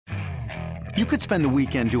You could spend the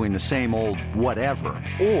weekend doing the same old whatever,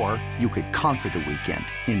 or you could conquer the weekend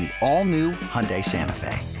in the all-new Hyundai Santa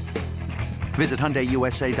Fe. Visit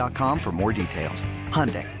HyundaiUSA.com for more details.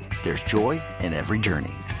 Hyundai, there's joy in every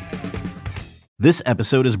journey. This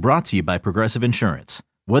episode is brought to you by Progressive Insurance.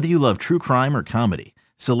 Whether you love true crime or comedy,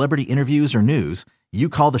 celebrity interviews or news, you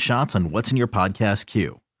call the shots on what's in your podcast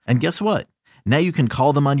queue. And guess what? Now you can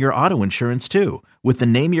call them on your auto insurance too with the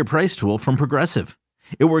Name Your Price tool from Progressive.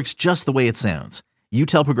 It works just the way it sounds. You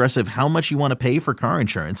tell Progressive how much you want to pay for car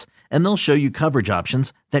insurance, and they'll show you coverage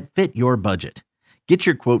options that fit your budget. Get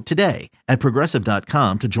your quote today at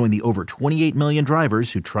Progressive.com to join the over 28 million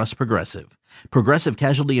drivers who trust Progressive. Progressive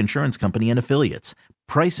Casualty Insurance Company and Affiliates.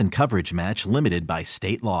 Price and coverage match limited by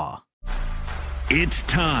state law. It's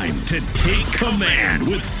time to take command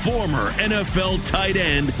with former NFL tight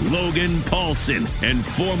end Logan Paulsen and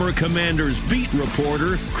former Commanders beat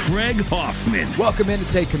reporter Craig Hoffman. Welcome in to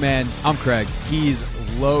Take Command. I'm Craig. He's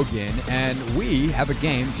Logan. And we have a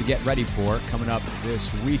game to get ready for coming up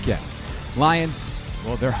this weekend. Lions,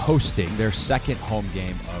 well, they're hosting their second home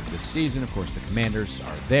game of the season. Of course, the Commanders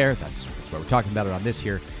are there. That's why we're talking about it on this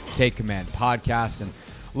here Take Command podcast. And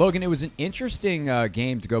Logan, it was an interesting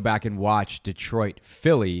game to go back and watch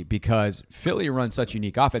Detroit-Philly because Philly runs such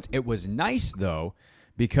unique offense. It was nice, though,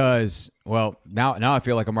 because, well, now I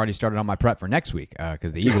feel like I'm already started on my prep for next week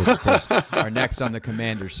because the Eagles, of course, are next on the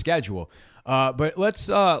Commanders' schedule. But let's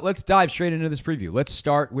dive straight into this preview. Let's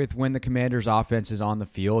start with when the Commanders' offense is on the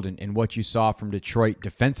field and what you saw from Detroit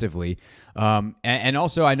defensively. And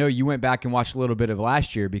also, I know you went back and watched a little bit of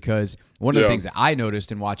last year because one of the things that I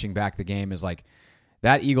noticed in watching back the game is like,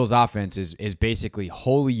 that Eagles offense is basically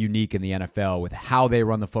wholly unique in the NFL with how they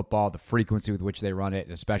run the football, the frequency with which they run it,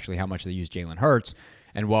 and especially how much they use Jalen Hurts.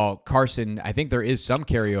 And while Carson, I think there is some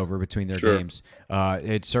carryover between their games,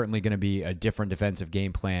 it's certainly going to be a different defensive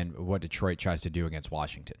game plan of what Detroit tries to do against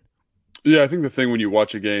Washington. Yeah, I think the thing when you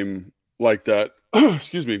watch a game like that,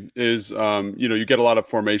 excuse me, is, you get a lot of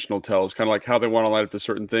formational tells, kind of like how they want to line up to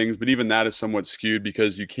certain things. But even that is somewhat skewed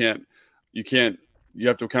because you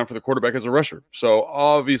have to account for the quarterback as a rusher. So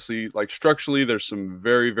obviously, like structurally, there's some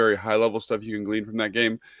very, very high level stuff you can glean from that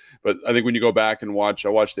game. But I think when you go back and I watched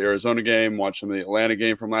the Arizona game, watched some of the Atlanta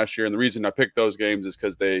game from last year. And the reason I picked those games is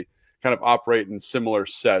because they kind of operate in similar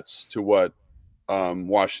sets to what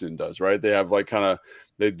Washington does, right? They have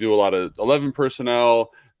they do a lot of 11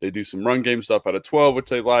 personnel. They do some run game stuff out of 12, which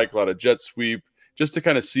they like, a lot of jet sweep, just to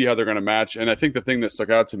kind of see how they're going to match. And I think the thing that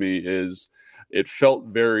stuck out to me is it felt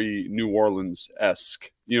very New Orleans-esque.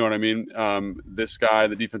 You know what I mean? This guy,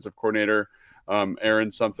 the defensive coordinator,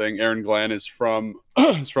 Aaron Glenn is from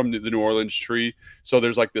the New Orleans tree. So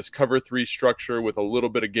there's like this cover 3 structure with a little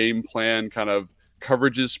bit of game plan kind of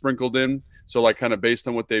coverages sprinkled in. So like kind of based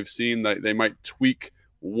on what they've seen, they might tweak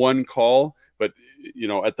one call, but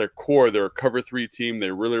at their core, they're a cover 3 team. They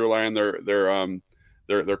really rely on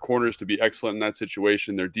their corners to be excellent in that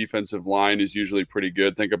situation. Their defensive line is usually pretty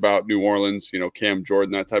good. Think about New Orleans, Cam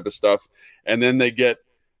Jordan, that type of stuff. And then they get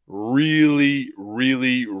really,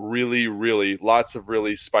 really, really, really lots of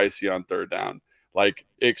really spicy on third down, like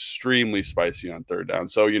extremely spicy on third down.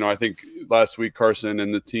 So, I think last week Carson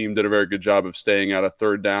and the team did a very good job of staying out of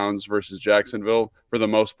third downs versus Jacksonville for the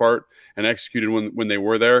most part and executed when they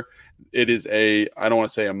were there. It is I don't want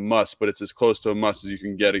to say a must, but it's as close to a must as you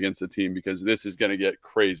can get against the team because this is going to get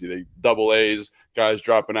crazy. They double A's, guys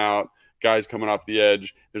dropping out, guys coming off the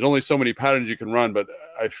edge. There's only so many patterns you can run, but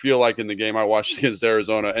I feel like in the game I watched against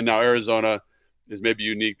Arizona, and now Arizona is maybe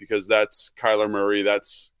unique because that's Kyler Murray.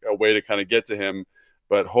 That's a way to kind of get to him.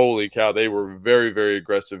 But holy cow, they were very, very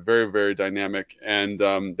aggressive, very, very dynamic, and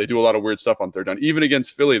they do a lot of weird stuff on third down. Even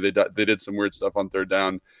against Philly, they did some weird stuff on third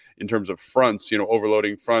down in terms of fronts,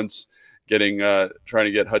 overloading fronts, trying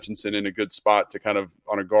to get Hutchinson in a good spot to kind of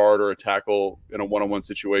on a guard or a tackle in a one-on-one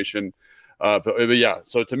situation. But yeah,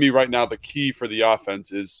 so to me right now, the key for the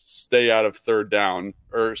offense is stay out of third down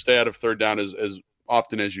as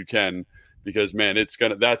often as you can. Because man,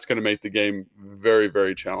 that's gonna make the game very,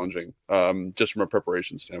 very challenging, just from a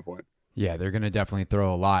preparation standpoint. Yeah, they're gonna definitely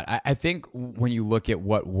throw a lot. I think when you look at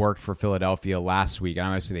what worked for Philadelphia last week, and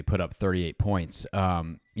obviously they put up 38 points.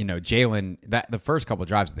 Jalen, the first couple of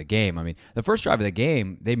drives of the game. I mean, the first drive of the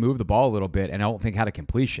game, they moved the ball a little bit, and I don't think had a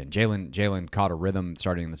completion. Jalen caught a rhythm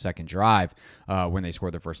starting in the second drive when they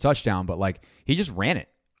scored their first touchdown, but he just ran it.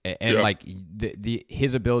 And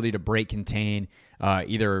his ability to break contain,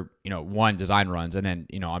 either one design runs and then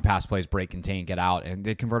on pass plays break contain get out, and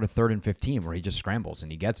they convert a 3rd and 15 where he just scrambles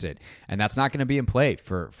and he gets it, and that's not going to be in play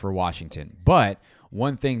for Washington. But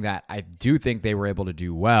one thing that I do think they were able to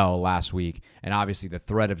do well last week, and obviously the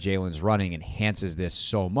threat of Jalen's running enhances this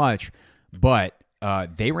so much, but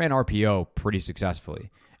they ran RPO pretty successfully.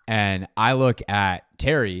 And I look at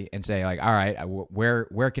Terry and say, like, all right,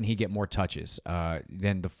 where can he get more touches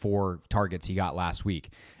than the 4 targets he got last week?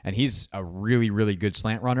 And he's a really, really good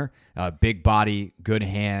slant runner, big body, good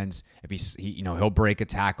hands. If he'll break a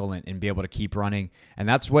tackle and be able to keep running. And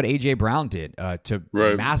that's what A.J. Brown did to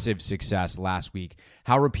massive success last week.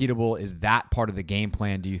 How repeatable is that part of the game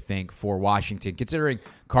plan, do you think, for Washington? Considering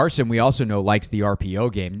Carson, we also know, likes the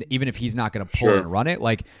RPO game, even if he's not going to pull and run it.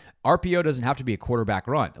 Like, RPO doesn't have to be a quarterback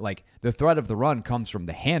run. Like, the threat of the run comes from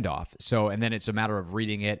the handoff. So, and then it's a matter of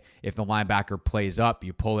reading it. If the linebacker plays up,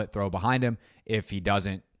 you pull it, throw behind him. If he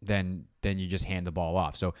doesn't, then you just hand the ball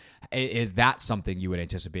off. So is that something you would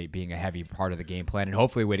anticipate being a heavy part of the game plan, and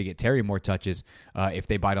hopefully a way to get Terry more touches if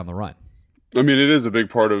they bite on the run? I mean, it is a big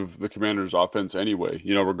part of the Commanders' offense anyway,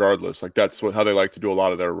 regardless. Like, that's how they like to do a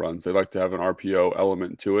lot of their runs. They like to have an RPO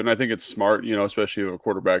element to it. And I think it's smart, especially with a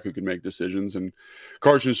quarterback who can make decisions. And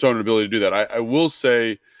Carson's shown an ability to do that. I will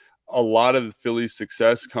say a lot of Philly's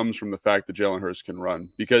success comes from the fact that Jalen Hurts can run,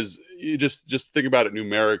 because you just think about it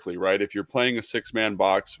numerically, right? If you're playing a 6-man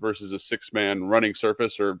box versus a 6-man running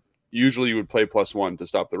surface, or usually you would play +1 to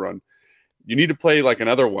stop the run. You need to play like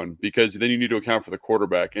another one, because then you need to account for the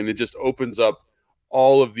quarterback, and it just opens up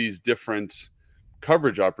all of these different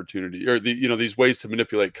coverage opportunity, or these ways to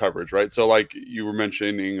manipulate coverage, right? So like you were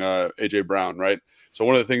mentioning AJ Brown, right? So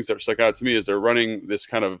one of the things that stuck out to me is they're running this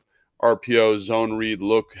kind of RPO zone read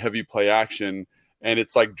look heavy play action, and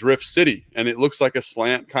it's like drift city, and it looks like a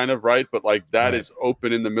slant kind of, right? But like that is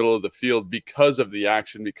open in the middle of the field because of the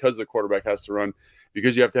action, because the quarterback has to run,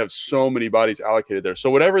 because you have to have so many bodies allocated there. So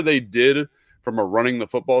whatever they did from a running the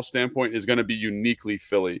football standpoint is going to be uniquely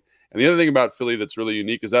Philly. And the other thing about Philly that's really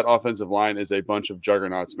unique is that offensive line is a bunch of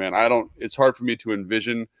juggernauts, man. It's hard for me to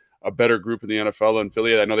envision a better group in the NFL than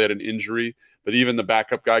Philly. I know they had an injury, but even the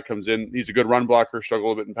backup guy comes in. He's a good run blocker,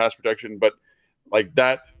 struggle a bit in pass protection, but like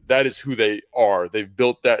that is who they are. They've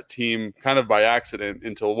built that team kind of by accident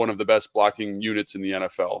into one of the best blocking units in the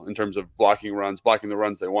NFL in terms of blocking the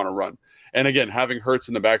runs they want to run. And again, having Hurts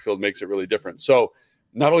in the backfield makes it really different. So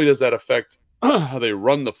not only does that affect how they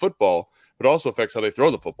run the football, but also affects how they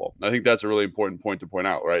throw the football. I think that's a really important point to point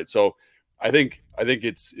out, right? So I think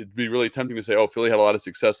it'd be really tempting to say, oh, Philly had a lot of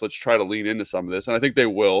success, let's try to lean into some of this. And I think they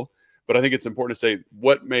will. But I think it's important to say,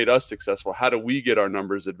 what made us successful? How do we get our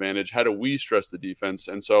numbers advantage? How do we stress the defense?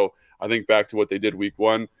 And so I think back to what they did week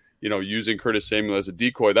 1, using Curtis Samuel as a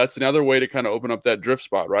decoy. That's another way to kind of open up that drift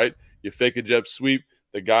spot, right? You fake a jet sweep.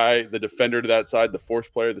 The defender to that side, the force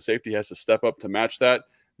player, the safety has to step up to match that.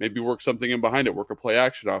 Maybe work something in behind it, work a play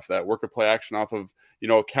action off that, work a play action off of,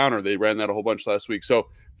 a counter. They ran that a whole bunch last week. So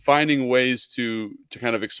finding ways to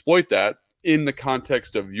kind of exploit that in the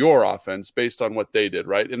context of your offense based on what they did,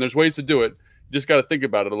 right? And there's ways to do it. You just got to think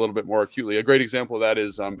about it a little bit more acutely. A great example of that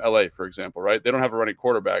is LA, for example, right? They don't have a running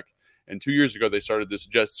quarterback. And 2 years ago, they started this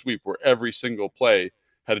jet sweep where every single play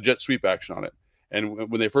had a jet sweep action on it. And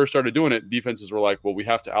when they first started doing it, defenses were like, well, we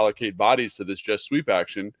have to allocate bodies to this jet sweep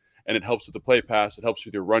action. And it helps with the play pass. It helps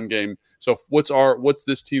with your run game. So what's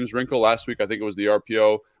this team's wrinkle? Last week, I think it was the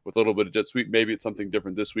RPO with a little bit of jet sweep. Maybe it's something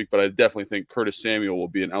different this week, but I definitely think Curtis Samuel will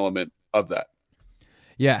be an element of that.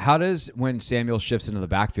 Yeah, how does, when Samuel shifts into the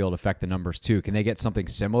backfield, affect the numbers too? Can they get something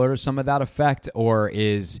similar to some of that effect? Or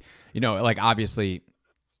is, obviously,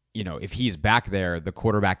 if he's back there, the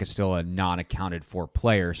quarterback is still a non-accounted for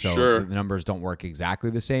player, so the numbers don't work exactly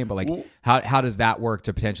the same. But how does that work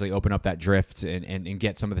to potentially open up that drift and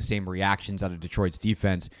get some of the same reactions out of Detroit's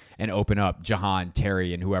defense and open up Jahan,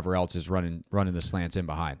 Terry, and whoever else is running the slants in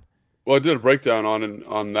behind? Well, I did a breakdown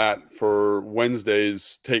on that for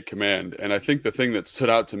Wednesday's Take Command, and I think the thing that stood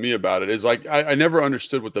out to me about it is I never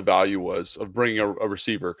understood what the value was of bringing a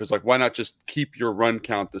receiver, because why not just keep your run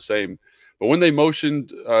count the same? But when they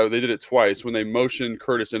motioned, they did it twice. When they motioned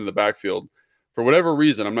Curtis into the backfield, for whatever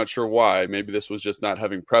reason, I'm not sure why. Maybe this was just not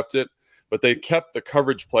having prepped it, but they kept the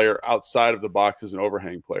coverage player outside of the box as an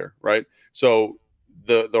overhang player, right? So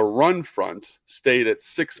the run front stayed at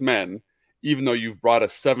 6 men, even though you've brought a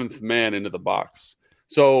 7th man into the box.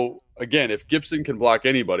 So again, if Gibson can block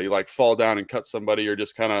anybody, like fall down and cut somebody, or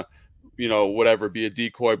just kind of, whatever, be a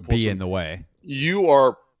decoy, be in the way, you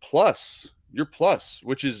are plus. You're plus,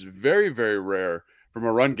 which is very, very rare from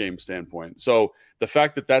a run game standpoint. So the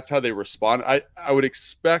fact that that's how they respond, I would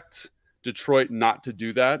expect Detroit not to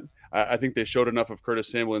do that. I think they showed enough of Curtis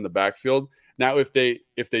Samuel in the backfield. Now, if they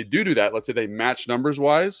do that, let's say they match numbers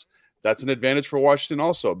wise, that's an advantage for Washington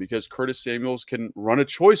also, because Curtis Samuels can run a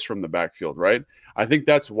choice from the backfield, right? I think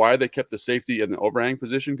that's why they kept the safety in the overhang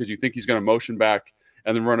position, because you think he's going to motion back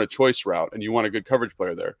and then run a choice route, and you want a good coverage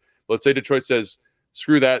player there. Let's say Detroit says,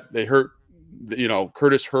 screw that. They hurt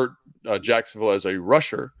Curtis hurt Jacksonville as a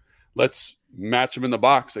rusher. Let's match him in the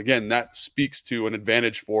box. Again, that speaks to an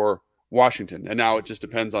advantage for Washington. And now it just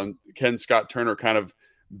depends on, can Scott Turner kind of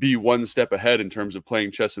be one step ahead in terms of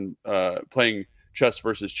playing chess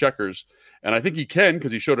versus checkers. And I think he can,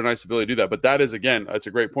 because he showed a nice ability to do that. But that is, again, that's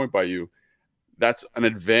a great point by you. That's an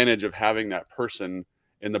advantage of having that person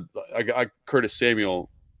in Curtis Samuel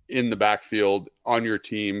in the backfield on your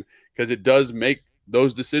team, because it does make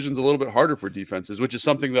those decisions a little bit harder for defenses, which is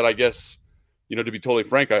something that I guess, to be totally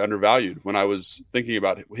frank, I undervalued when I was thinking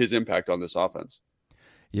about his impact on this offense.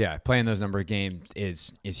 Yeah, playing those number of games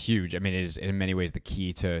is huge. I mean, it is in many ways the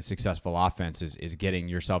key to a successful offense is getting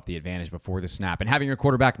yourself the advantage before the snap and having your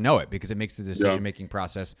quarterback know it, because it makes the decision-making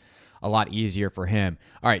process a lot easier for him.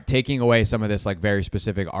 All right, taking away some of this like very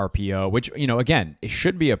specific RPO, which, again, it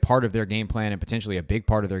should be a part of their game plan and potentially a big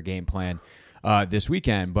part of their game plan this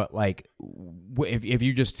weekend. But like, if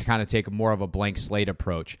you just kind of take more of a blank slate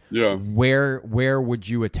approach, where would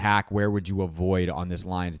you attack? Where would you avoid on this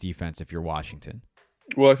Lions defense if you're Washington?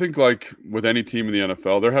 Well, I think like with any team in the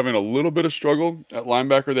NFL, they're having a little bit of struggle at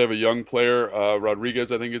linebacker. They have a young player,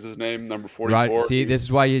 Rodriguez, I think is his name, number 44. See, this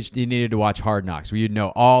is why you needed to watch Hard Knocks, where you'd know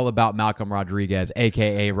all about Malcolm Rodriguez,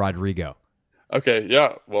 a.k.a. Rodrigo. Okay,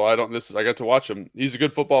 yeah. Well, I got to watch him. He's a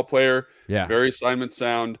good football player, very assignment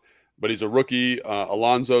sound, but he's a rookie.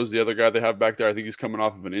 Alonzo's the other guy they have back there. I think he's coming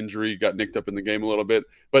off of an injury, got nicked up in the game a little bit.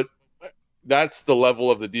 But that's the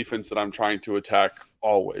level of the defense that I'm trying to attack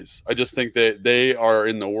always. I just think that they are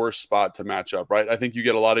in the worst spot to match up, right? I think you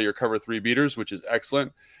get a lot of your cover 3 beaters, which is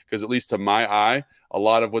excellent, because at least to my eye, a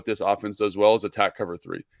lot of what this offense does well is attack cover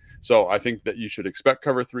 3. So I think that you should expect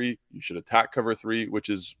cover 3. You should attack cover 3, which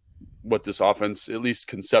is what this offense, at least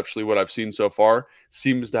conceptually what I've seen so far,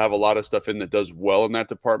 seems to have a lot of stuff in that does well in that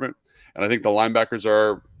department. And I think the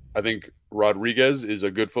linebackers I think Rodriguez is a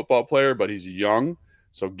good football player, but he's young.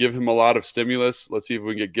 So give him a lot of stimulus. Let's see if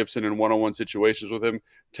we can get Gibson in one-on-one situations with him.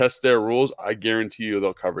 Test their rules. I guarantee you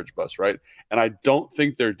they'll coverage bust, right? And I don't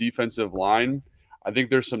think their defensive line, I think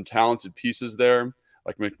there's some talented pieces there.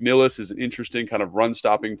 Like McNillis is an interesting kind of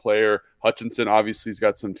run-stopping player. Hutchinson obviously has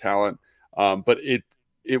got some talent. But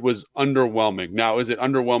it was underwhelming. Now, is it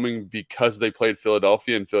underwhelming because they played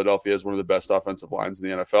Philadelphia and Philadelphia is one of the best offensive lines in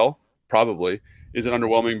the NFL? Probably. Is it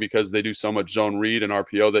underwhelming because they do so much zone read and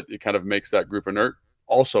RPO that it kind of makes that group inert?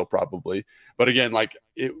 Also probably. But again, like,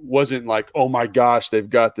 it wasn't like, oh my gosh, they've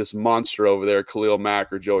got this monster over there, Khalil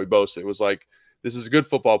Mack or Joey Bosa. It was like, this is a good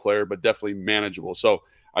football player, but definitely manageable. So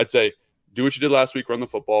I'd say do what you did last week, run the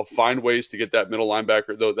football, find ways to get that middle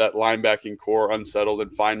linebacker, that linebacking core unsettled,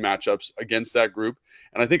 and find matchups against that group.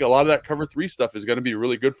 And I think a lot of that cover 3 stuff is going to be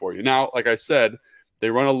really good for you. Now, like I said, they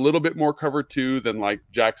run a little bit more cover 2 than like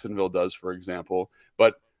Jacksonville does, for example.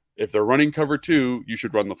 But if they're running cover 2, you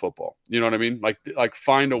should run the football. You know what I mean? Like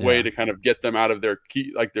find a way to kind of get them out of their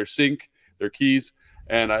key, like their sink, their keys.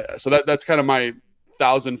 And so that's kind of my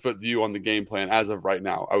 1,000-foot view on the game plan as of right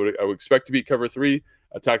now. I would expect to be cover 3,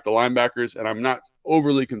 attack the linebackers, and I'm not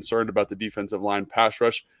overly concerned about the defensive line pass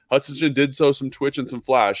rush. Hutchinson did show some twitch and some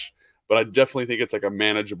flash, but I definitely think it's like a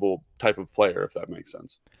manageable type of player, if that makes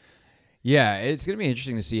sense. Yeah, it's going to be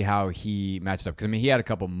interesting to see how he matches up, because, I mean, he had a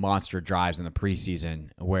couple monster drives in the preseason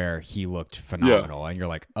where he looked phenomenal, and you're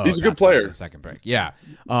like, oh, he's a good player. The second break. Yeah.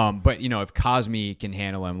 But, if Cosmi can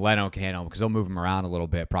handle him, Leno can handle him, because they'll move him around a little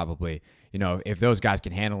bit probably. If those guys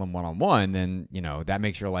can handle him one-on-one, then, that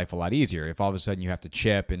makes your life a lot easier. If all of a sudden you have to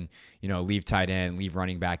chip and, leave tight end, leave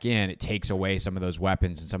running back in, it takes away some of those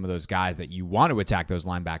weapons and some of those guys that you want to attack those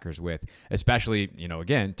linebackers with, especially,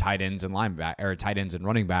 again, tight ends and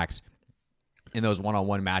running backs in those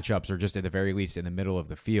one-on-one matchups, or just at the very least in the middle of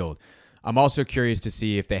the field. I'm also curious to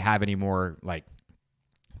see if they have any more, like,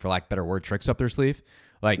 for lack of a better word, tricks up their sleeve.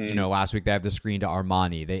 Like, last week they have the screen to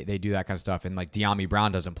Armani. They do that kind of stuff. And, like, De'Ami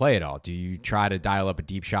Brown doesn't play at all. Do you try to dial up a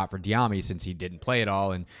deep shot for De'Ami since he didn't play at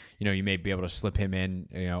all? And, you may be able to slip him in,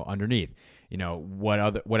 underneath.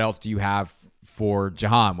 What else do you have for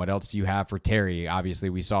Jahan? What else do you have for Terry?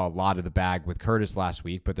 Obviously, we saw a lot of the bag with Curtis last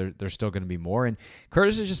week, but there's still going to be more. And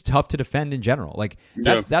Curtis is just tough to defend in general. Like,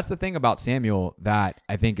 that's the thing about Samuel that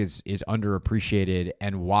I think is underappreciated,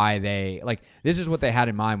 and why this is what they had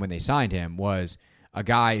in mind when they signed him, was a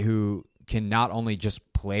guy who can not only just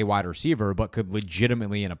play wide receiver, but could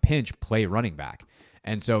legitimately in a pinch play running back.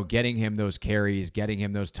 And so getting him those carries, getting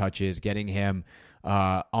him those touches, getting him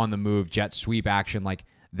on the move, jet sweep action, like,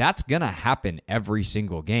 that's going to happen every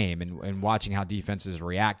single game. And watching how defenses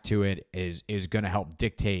react to it is going to help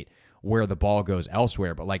dictate where the ball goes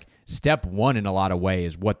elsewhere. But, like, step one in a lot of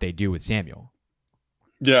ways is what they do with Samuel.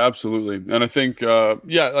 Yeah, absolutely. And I think,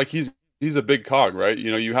 like, he's he's a big cog, right?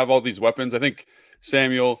 You know, you have all these weapons. I think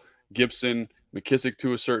Samuel, Gibson, McKissick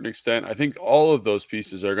to a certain extent. I think all of those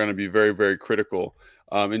pieces are going to be very, very critical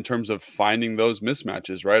in terms of finding those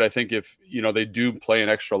mismatches, right? I think if, you know, they do play an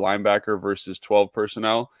extra linebacker versus 12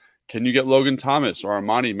 personnel, can you get Logan Thomas or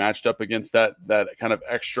Armani matched up against that kind of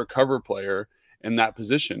extra cover player in that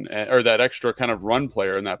position, or that extra kind of run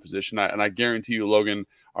player in that position? And I guarantee you Logan,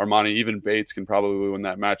 Armani, even Bates can probably win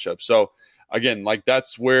that matchup. So again, like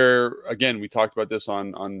that's where, again, we talked about this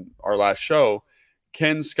on our last show.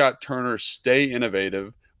 Can Scott Turner stay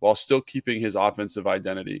innovative while still keeping his offensive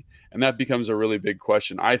identity? And that becomes a really big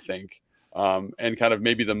question, I think, and kind of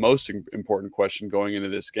maybe the most important question going into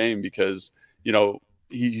this game, because, you know,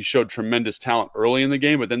 he showed tremendous talent early in the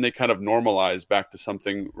game, but then they kind of normalized back to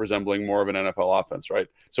something resembling more of an NFL offense, right?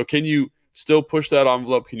 So can you still push that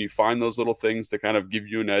envelope? Can you find those little things to kind of give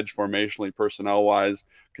you an edge formationally, personnel-wise,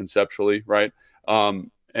 conceptually, right?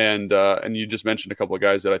 And you just mentioned a couple of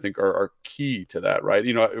guys that I think are key to that, right?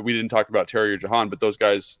 You know, we didn't talk about Terry or Jahan, but those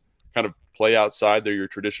guys kind of play outside. They're your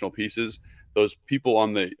traditional pieces. Those people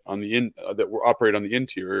on the that operate on the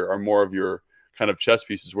interior are more of your kind of chess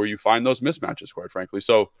pieces where you find those mismatches, quite frankly.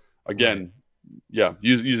 So again, yeah,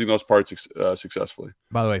 using those parts successfully.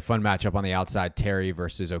 By the way, fun matchup on the outside, Terry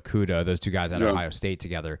versus Okudah. Those two guys at Ohio State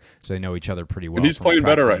together, so they know each other pretty well. And he's playing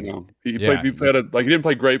better right now. He didn't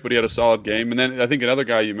play great, but he had a solid game. And then I think another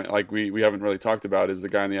guy we haven't really talked about is the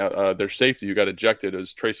guy in their safety who got ejected,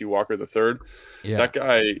 is Tracy Walker III. Yeah. That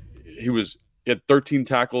guy, he had 13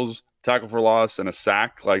 tackles, tackle for loss, and a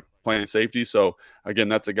sack, like playing safety. So again,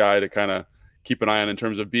 that's a guy to kind of keep an eye on in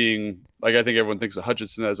terms of being, like, I think everyone thinks of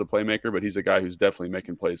Hutchinson as a playmaker, but he's a guy who's definitely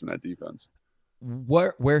making plays in that defense.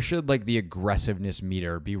 Where should like the aggressiveness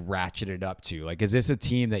meter be ratcheted up to? Like, is this a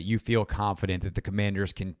team that you feel confident that the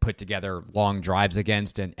Commanders can put together long drives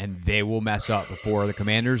against and they will mess up before the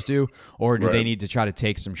Commanders do? Or do they need to try to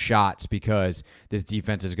take some shots because this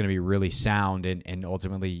defense is going to be really sound and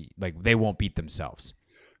ultimately, like, they won't beat themselves?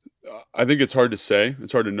 I think it's hard to say.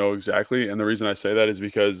 It's hard to know exactly. And the reason I say that is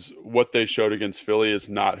because what they showed against Philly is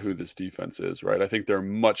not who this defense is, right? I think they're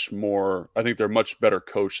much better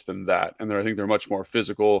coached than that. And I think they're much more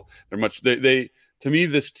physical. To me,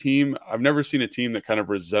 this team, I've never seen a team that kind of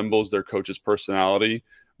resembles their coach's personality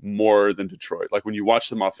more than Detroit. Like when you watch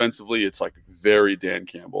them offensively, it's like very Dan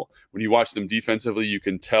Campbell. When you watch them defensively, you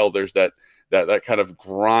can tell there's that kind of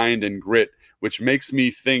grind and grit, which makes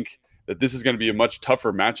me think that this is going to be a much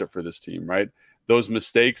tougher matchup for this team, right? Those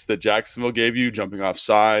mistakes that Jacksonville gave you, jumping off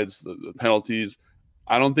sides, the penalties,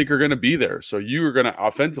 I don't think are going to be there. So you are going to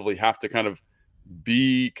offensively have to kind of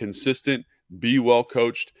be consistent, be well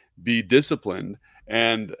coached, be disciplined,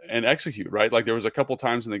 and execute, right? Like there was a couple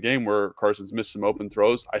times in the game where Carson's missed some open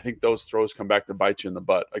throws. I think those throws come back to bite you in the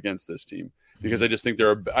butt against this team because I just think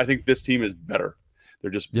I think this team is better.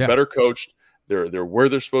 They're just better coached. They're where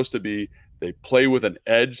they're supposed to be. They play with an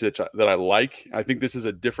edge that I like. I think this is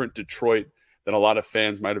a different Detroit than a lot of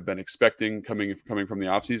fans might have been expecting coming from the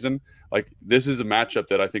offseason. Like this is a matchup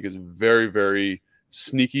that I think is very, very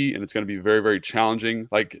sneaky, and it's going to be very, very challenging.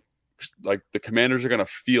 Like the Commanders are going to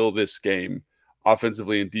feel this game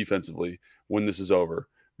offensively and defensively when this is over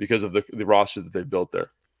because of the roster that they built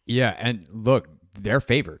there. Yeah, and look, they're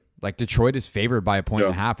favored. Like Detroit is favored by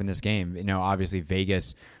 1.5 in this game. You know, obviously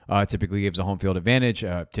Vegas typically gives a home field advantage.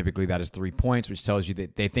 Typically that is 3 points, which tells you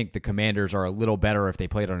that they think the Commanders are a little better if they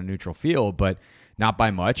played on a neutral field, but not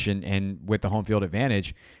by much. And with the home field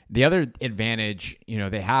advantage, the other advantage, you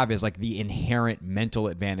know, they have is like the inherent mental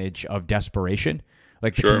advantage of desperation.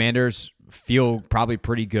 Like the Commanders feel probably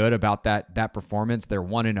pretty good about that performance. They're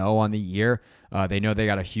 1-0 on the year. They know they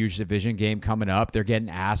got a huge division game coming up. They're getting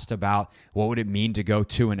asked about what would it mean to go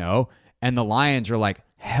 2-0. And the Lions are like,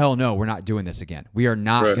 hell no, we're not doing this again. We are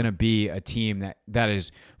not going to be a team that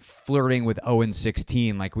is flirting with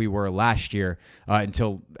 0-16 like we were last year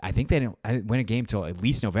until I think they didn't win a game till at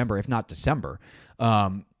least November, if not December.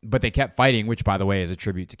 But they kept fighting, which, by the way, is a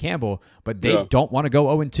tribute to Campbell. But they don't want to go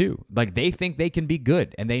 0-2. Like, they think they can be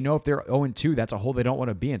good. And they know if they're 0-2, that's a hole they don't want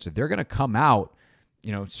to be in. So they're going to come out,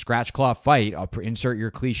 you know, scratch, claw, fight. I'll insert your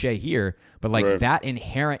cliche here. But, like, that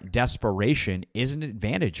inherent desperation is an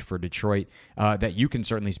advantage for Detroit that you can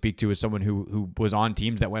certainly speak to as someone who was on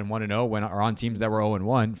teams that went 1-0, or on teams that were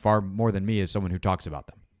 0-1, far more than me as someone who talks about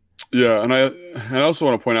them. Yeah, and I also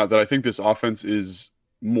want to point out that I think this offense is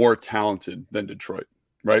more talented than Detroit.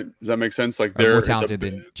 Right? Does that make sense? Like they're more talented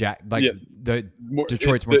than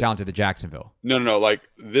Detroit's more talented than Jacksonville. No. Like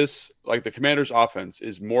the Commanders' offense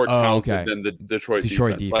is more talented than the Detroit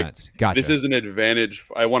defense. Like, gotcha. This is an advantage.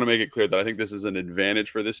 I want to make it clear that I think this is an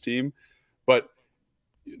advantage for this team. But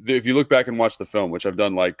if you look back and watch the film, which I've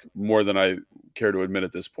done like more than I care to admit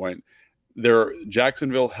at this point,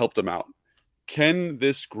 Jacksonville helped them out. Can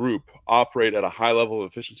this group operate at a high level of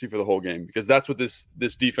efficiency for the whole game? Because that's what this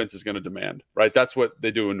defense is going to demand, right? That's what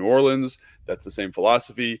they do in New Orleans. That's the same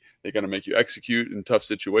philosophy. They're going to make you execute in tough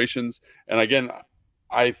situations. And again,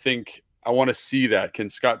 I think I want to see that. Can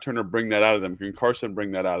Scott Turner bring that out of them? Can Carson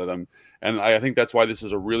bring that out of them? And I think that's why this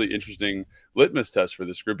is a really interesting litmus test for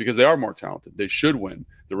this group, because they are more talented. They should win.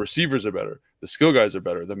 The receivers are better. The skill guys are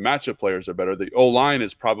better. The matchup players are better. The O-line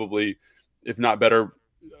is probably, if not better,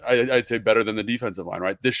 I'd say better than the defensive line,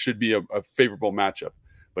 right? This should be a favorable matchup.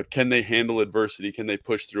 But can they handle adversity? Can they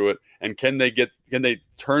push through it? And can they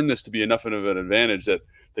turn this to be enough of an advantage that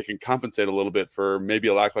they can compensate a little bit for maybe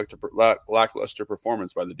a lackluster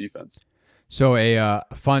performance by the defense? So a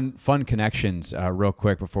fun connections real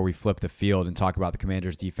quick before we flip the field and talk about the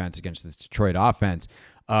Commanders' defense against the Detroit offense.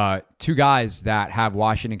 Two guys that have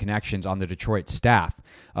Washington connections on the Detroit staff.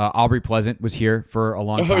 Aubrey Pleasant was here for a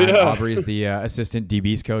long time. Aubrey is the assistant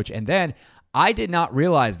DB's coach. And then I did not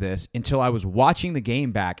realize this until I was watching the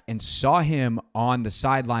game back and saw him on the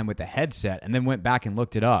sideline with the headset, and then went back and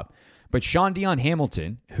looked it up. But Sean Dion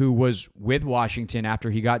Hamilton, who was with Washington after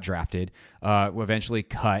he got drafted, eventually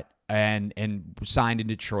cut and signed in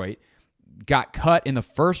Detroit, got cut in the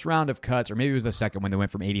first round of cuts, or maybe it was the second when they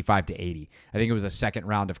went from 85 to 80. I think it was the second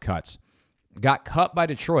round of cuts. Got cut by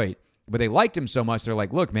Detroit, but they liked him so much, they're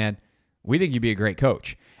like, look, man, we think you'd be a great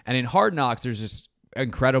coach. And in Hard Knocks, there's this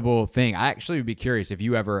incredible thing. I actually would be curious if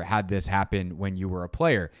you ever had this happen when you were a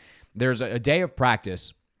player. There's a day of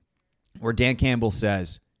practice where Dan Campbell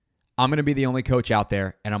says, I'm going to be the only coach out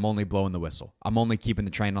there, and I'm only blowing the whistle. I'm only keeping the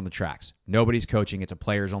train on the tracks. Nobody's coaching. It's a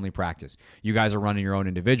players-only practice. You guys are running your own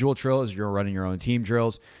individual drills. You're running your own team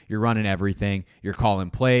drills. You're running everything. You're calling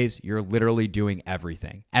plays. You're literally doing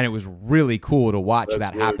everything. And it was really cool to watch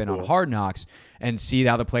that really happen on Hard Knocks and see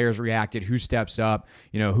how the players reacted, who steps up,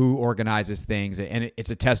 who organizes things. And it's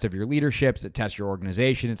a test of your leadership. It's a test of your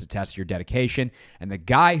organization. It's a test of your dedication. And the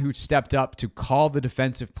guy who stepped up to call the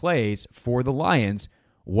defensive plays for the Lions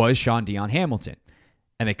was Sean Dion Hamilton.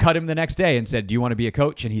 And they cut him the next day and said, do you want to be a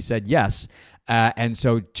coach? And he said, yes. And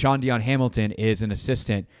so Sean Dion Hamilton is an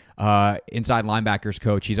assistant inside linebackers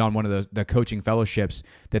coach. He's on one of the coaching fellowships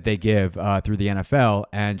that they give through the NFL.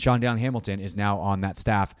 And Sean Dion Hamilton is now on that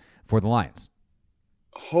staff for the Lions.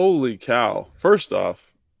 Holy cow. First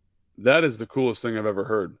off, that is the coolest thing I've ever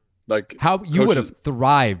heard. Like, how you would have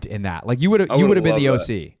thrived in that. Like, you would have been the OC.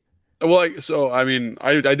 That. Well,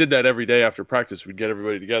 I did that every day after practice. We'd get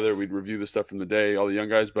everybody together. We'd review the stuff from the day, all the young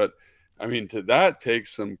guys. But, that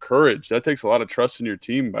takes some courage. That takes a lot of trust in your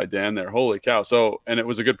team by Dan there. Holy cow. So, and it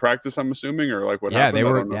was a good practice, I'm assuming, or like what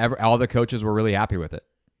happened? Yeah, all the coaches were really happy with it.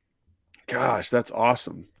 Gosh, that's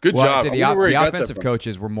awesome. Good job. The offensive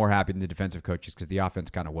coaches were more happy than the defensive coaches because the offense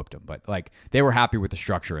kind of whooped them. But, they were happy with the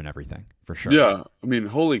structure and everything, for sure. Yeah.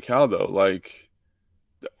 Holy cow, though.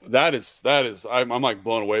 That is I'm like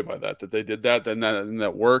blown away by that they did that and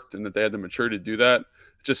that worked, and that they had the maturity to do that.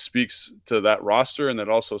 It just speaks to that roster, and that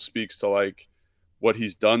also speaks to what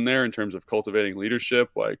he's done there in terms of cultivating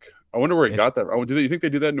leadership. I wonder where he got that. Do you think they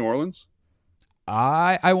do that in New Orleans?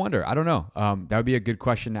 I wonder. I don't know. That would be a good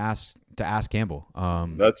question to ask Campbell.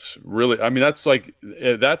 That's really,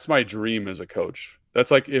 that's my dream as a coach.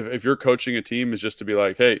 That's like if you're coaching a team, is just to be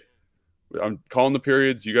like, hey, I'm calling the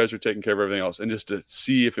periods. You guys are taking care of everything else. And just to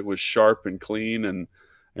see if it was sharp and clean and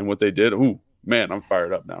what they did. Ooh, man, I'm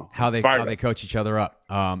fired up now. How they coach each other up.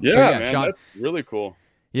 Man, Sean, that's really cool.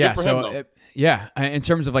 Yeah. In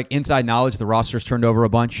terms of inside knowledge, the roster's turned over a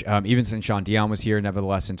bunch. Even since Sean Dion was here,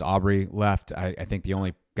 nevertheless, since Aubrey left, I think the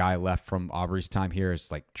only guy left from Aubrey's time here is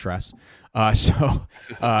Tress. Not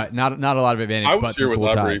a lot of advantage. I was here with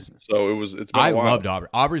Aubrey, so it's been a while. I loved Aubrey.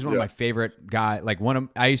 Aubrey's one of my favorite guys.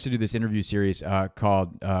 I used to do this interview series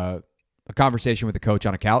called A Conversation with a Coach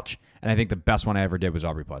on a Couch, and I think the best one I ever did was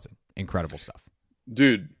Aubrey Pleasant. Incredible stuff.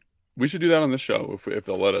 Dude, we should do that on this show if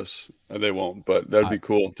they'll let us. They won't, but that'd be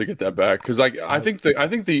cool to get that back, because I think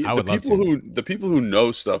the people who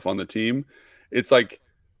know stuff on the team, it's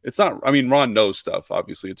not. Ron knows stuff.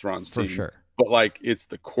 Obviously, it's Ron's team for sure. But it's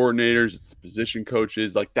the coordinators, it's the position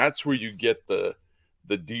coaches. That's where you get the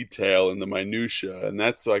detail and the minutia, and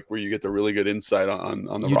that's where you get the really good insight on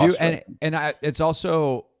the roster. It's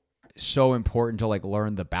also so important to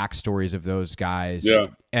learn the backstories of those guys. Yeah.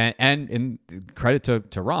 And in credit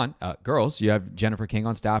to Ron, girls, you have Jennifer King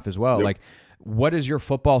on staff as well. Yep. what is your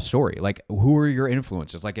football story? Like, who are your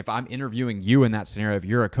influences? Like, if I'm interviewing you in that scenario, if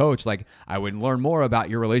you're a coach, like, I would learn more about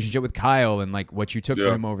your relationship with Kyle and like what you took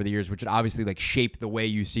from him over the years, which would obviously like shape the way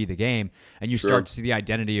you see the game, and you start to see the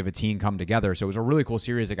identity of a team come together. So it was a really cool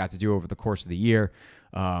series I got to do over the course of the year.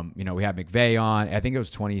 We had McVay on. I think it was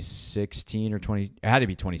 2016 it had to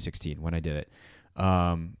be 2016 when I did it,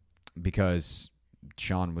 because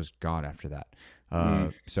Sean was gone after that.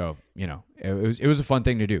 So, it was a fun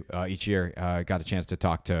thing to do each year. Got a chance to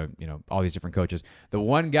talk to, all these different coaches. The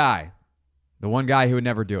one guy who would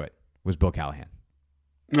never do it was Bill Callahan.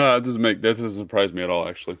 That doesn't surprise me at all,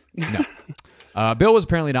 actually. No. Bill was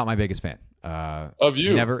apparently not my biggest fan. Of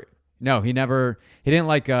you? He didn't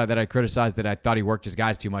like that I criticized that I thought he worked his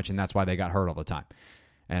guys too much, and that's why they got hurt all the time.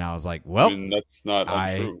 And I was like, well, that's not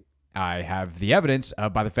untrue. I have the evidence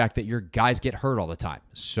by the fact that your guys get hurt all the time.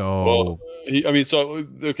 So,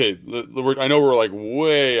 okay. I know we're like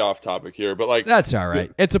way off topic here, but like that's all right.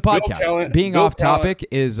 It's a podcast. Being off topic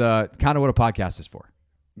is kind of what a podcast is for.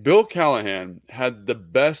 Bill Callahan had the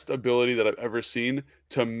best ability that I've ever seen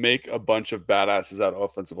to make a bunch of badasses out of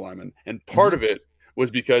offensive linemen, and part of it was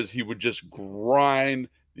because he would just grind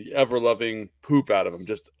the ever-loving poop out of them.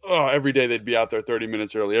 Just every day they'd be out there 30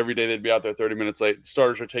 minutes early. Every day they'd be out there 30 minutes late.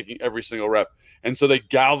 Starters are taking every single rep. And so they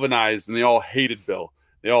galvanized, and they all hated Bill.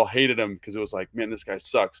 They all hated him because it was like, man, this guy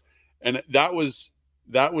sucks. And that was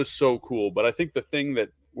so cool. But I think the thing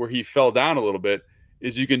where he fell down a little bit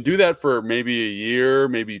is you can do that for maybe a year,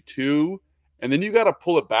 maybe two, and then you got to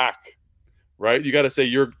pull it back, right? You got to say,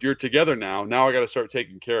 you're together now. Now I got to start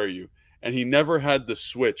taking care of you. And he never had the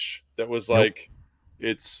switch that was like,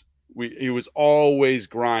 he was always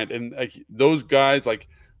grind. And like those guys like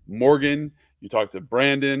Morgan, you talk to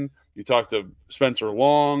Brandon, you talk to Spencer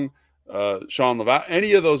Long, Sean Levat,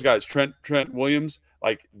 any of those guys, Trent Williams,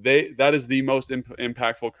 like that is the most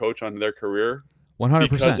impactful coach on their career 100%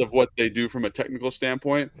 because of what they do from a technical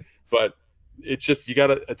standpoint. But it's just,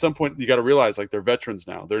 at some point you got to realize like they're veterans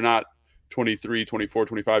now. They're not 23, 24,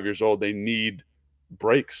 25 years old. They need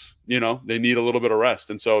breaks, they need a little bit of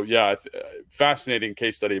rest. And so, fascinating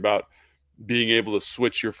case study about being able to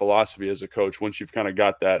switch your philosophy as a coach once you've kind of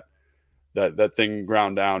got that thing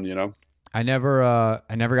ground down, I never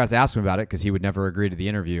got to ask him about it because he would never agree to the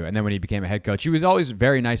interview. And then when he became a head coach, he was always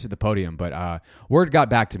very nice at the podium, but word got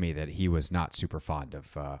back to me that he was not super fond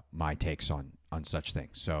of my takes on such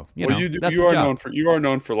things. So, you are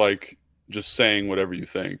known for like just saying whatever you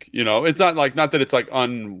think, it's not that it's like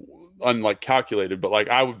unlike calculated, but like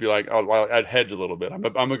I would be like, I'd hedge a little bit.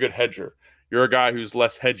 I'm a good hedger. You're a guy who's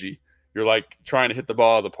less hedgy. You're like trying to hit the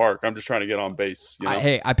ball out of the park. I'm just trying to get on base.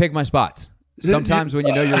 I pick my spots. Sometimes when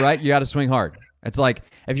you're right, you got to swing hard. It's like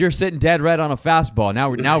if you're sitting dead red on a fastball.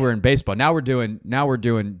 Now we're in baseball. Now we're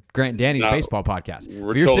doing Grant and Danny's baseball podcast. If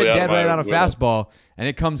you're totally sitting dead red on a fastball and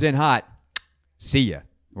it comes in hot, see ya.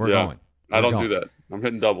 We're going. I don't do that. I'm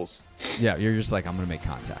hitting doubles. Yeah, you're just like, I'm going to make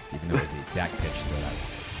contact, even though it was the exact pitch that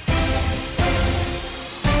I